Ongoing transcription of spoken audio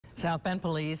South Bend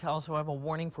police also have a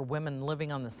warning for women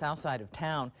living on the south side of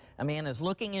town. A man is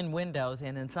looking in windows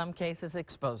and in some cases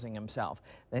exposing himself.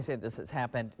 They say this has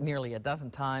happened nearly a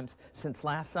dozen times since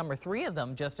last summer, 3 of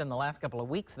them just in the last couple of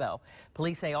weeks though.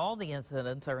 Police say all the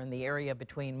incidents are in the area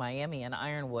between Miami and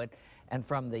Ironwood and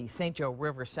from the St. Joe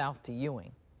River south to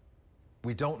Ewing.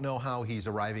 We don't know how he's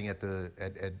arriving at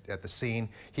the scene.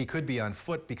 He could be on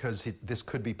foot because this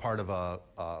could be part of a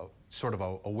sort of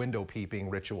a window peeping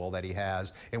ritual that he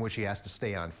has in which he has to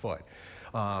stay on foot.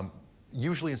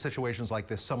 Usually in situations like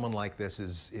this, someone like this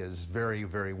is very,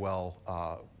 very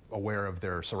well aware of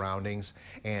their surroundings,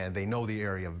 and they know the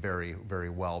area very, very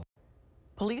well.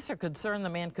 Police are concerned the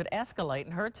man could escalate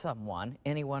and hurt someone.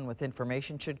 Anyone with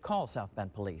information should call South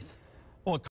Bend Police. Well,